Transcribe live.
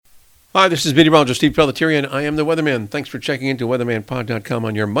Hi, this is meteorologist Steve Pelletieri, and I am the Weatherman. Thanks for checking into weathermanpod.com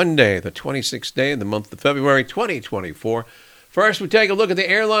on your Monday, the 26th day of the month of February 2024. First, we take a look at the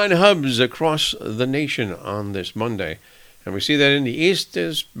airline hubs across the nation on this Monday. And we see that in the east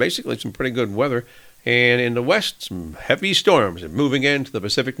is basically some pretty good weather. And in the west, some heavy storms moving into the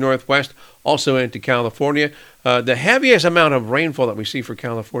Pacific Northwest, also into California. The heaviest amount of rainfall that we see for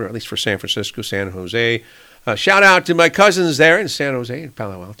California, at least for San Francisco, San Jose. Shout out to my cousins there in San Jose and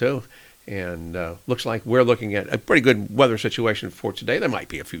Palo Alto. And looks like we're looking at a pretty good weather situation for today. There might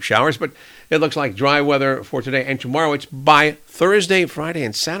be a few showers, but it looks like dry weather for today. And tomorrow, it's by Thursday, Friday,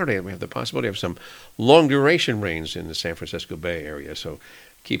 and Saturday, we have the possibility of some long-duration rains in the San Francisco Bay Area. So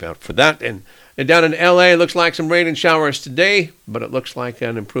keep out for that. And down in L.A., it looks like some rain and showers today, but it looks like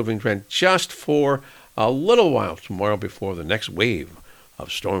an improving trend just for a little while tomorrow before the next wave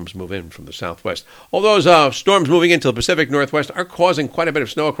of storms move in from the southwest. All those storms moving into the Pacific Northwest are causing quite a bit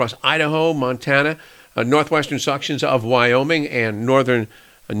of snow across Idaho, Montana, northwestern sections of Wyoming, and northern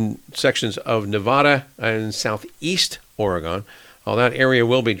sections of Nevada and southeast Oregon. All that area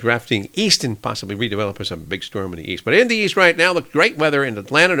will be drifting east and possibly redevelop as a big storm in the east. But in the east right now, look, great weather in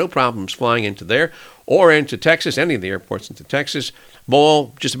Atlanta. No problems flying into there or into Texas, any of the airports into Texas.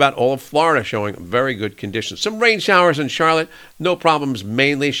 Just about all of Florida showing very good conditions. Some rain showers in Charlotte. No problems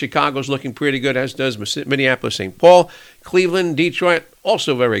mainly. Chicago's looking pretty good, as does Minneapolis, St. Paul. Cleveland, Detroit,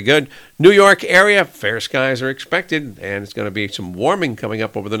 also very good. New York area, fair skies are expected, and it's going to be some warming coming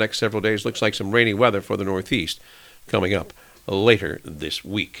up over the next several days. Looks like some rainy weather for the Northeast coming up later this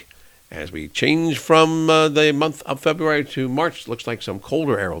week. As we change from the month of February to March, looks like some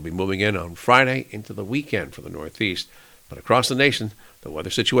colder air will be moving in on Friday into the weekend for the Northeast. But across the nation, the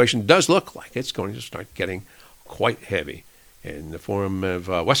weather situation does look like it's going to start getting quite heavy in the form of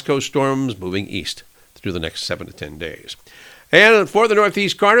West Coast storms moving east through the next 7 to 10 days. And for the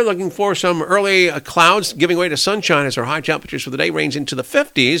Northeast corner, looking for some early clouds giving way to sunshine as our high temperatures for the day range into the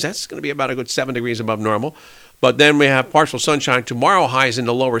 50s. That's going to be about a good 7 degrees above normal. But then we have partial sunshine tomorrow, highs in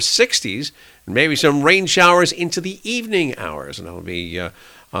the lower 60s, and maybe some rain showers into the evening hours. And that'll be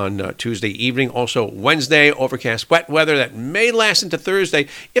on Tuesday evening. Also Wednesday, overcast wet weather that may last into Thursday.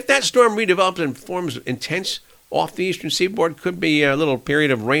 If that storm redevelops and forms intense off the eastern seaboard, could be a little period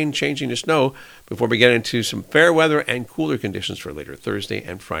of rain changing to snow before we get into some fair weather and cooler conditions for later Thursday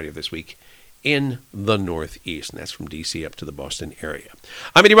and Friday of this week in the Northeast. And that's from D.C. up to the Boston area.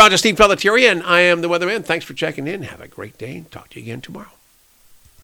 I'm meteorologist Steve Pelletieri, and I am the Weatherman. Thanks for checking in. Have a great day, and talk to you again tomorrow.